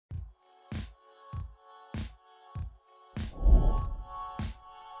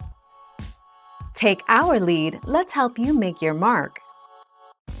Take our lead, let's help you make your mark.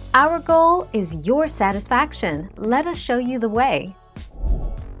 Our goal is your satisfaction. Let us show you the way.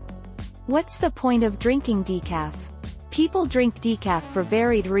 What's the point of drinking decaf? People drink decaf for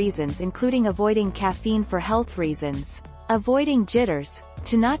varied reasons, including avoiding caffeine for health reasons, avoiding jitters,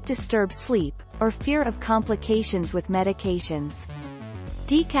 to not disturb sleep, or fear of complications with medications.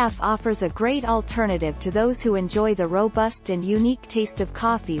 Decaf offers a great alternative to those who enjoy the robust and unique taste of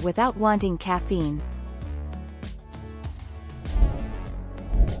coffee without wanting caffeine.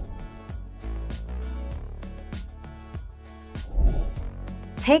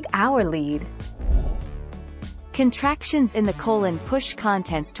 Take our lead. Contractions in the colon push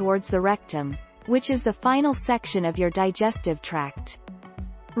contents towards the rectum, which is the final section of your digestive tract.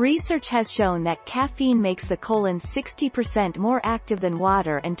 Research has shown that caffeine makes the colon 60% more active than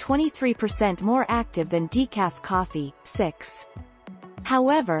water and 23% more active than decaf coffee. 6.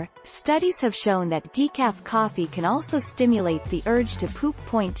 However, studies have shown that decaf coffee can also stimulate the urge to poop.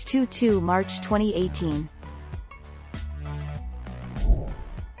 22 March 2018.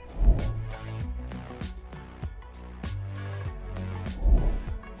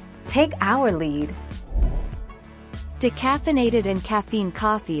 Take our lead. Decaffeinated and caffeine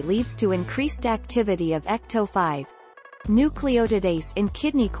coffee leads to increased activity of ecto-5 nucleotidase in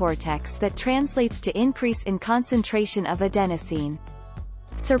kidney cortex that translates to increase in concentration of adenosine.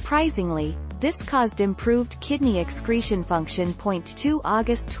 Surprisingly, this caused improved kidney excretion function. 2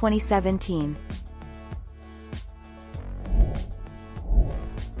 August 2017.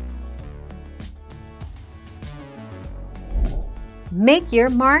 Make your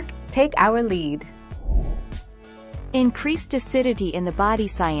mark, take our lead. Increased acidity in the body.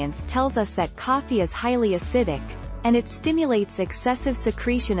 Science tells us that coffee is highly acidic, and it stimulates excessive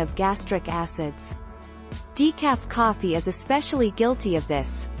secretion of gastric acids. Decaf coffee is especially guilty of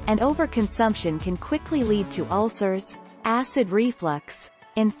this, and overconsumption can quickly lead to ulcers, acid reflux,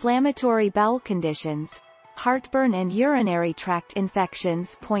 inflammatory bowel conditions, heartburn and urinary tract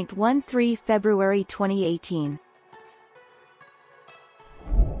infections. 13 February 2018.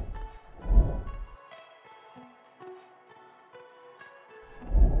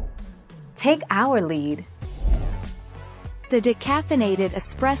 Take our lead. The decaffeinated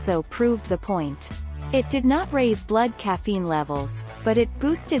espresso proved the point. It did not raise blood caffeine levels, but it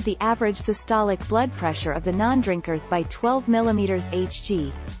boosted the average systolic blood pressure of the non-drinkers by 12 mm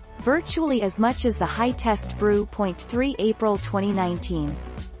Hg, virtually as much as the high-test brew. 3 April 2019.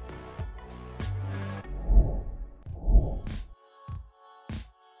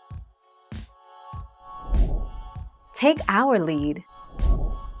 Take our lead.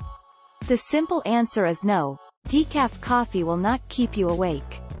 The simple answer is no. Decaf coffee will not keep you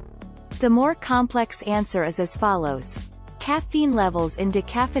awake. The more complex answer is as follows. Caffeine levels in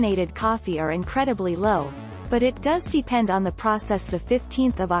decaffeinated coffee are incredibly low, but it does depend on the process. The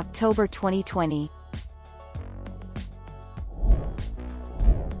 15th of October 2020.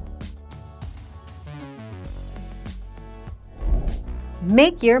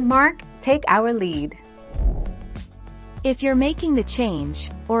 Make your mark, take our lead. If you're making the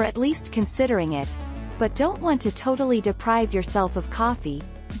change, or at least considering it, but don't want to totally deprive yourself of coffee,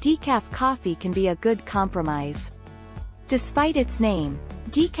 decaf coffee can be a good compromise. Despite its name,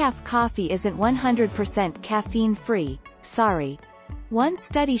 decaf coffee isn't 100% caffeine-free, sorry. One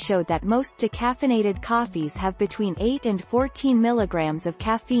study showed that most decaffeinated coffees have between 8 and 14 milligrams of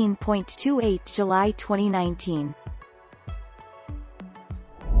caffeine. 28 July 2019.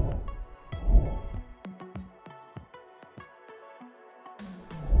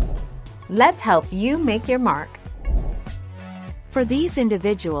 Let's help you make your mark. For these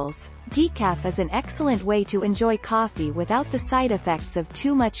individuals, decaf is an excellent way to enjoy coffee without the side effects of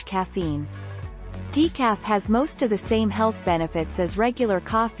too much caffeine. Decaf has most of the same health benefits as regular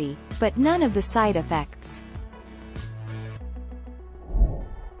coffee, but none of the side effects.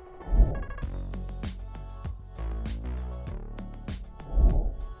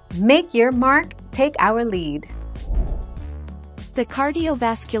 Make your mark, take our lead. The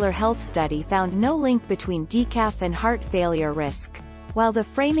cardiovascular health study found no link between decaf and heart failure risk, while the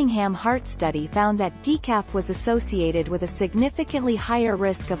Framingham Heart Study found that decaf was associated with a significantly higher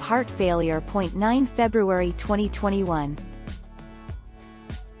risk of heart failure. 9 February 2021.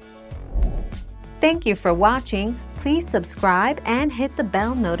 Thank you for watching. Please subscribe and hit the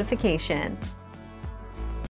bell notification.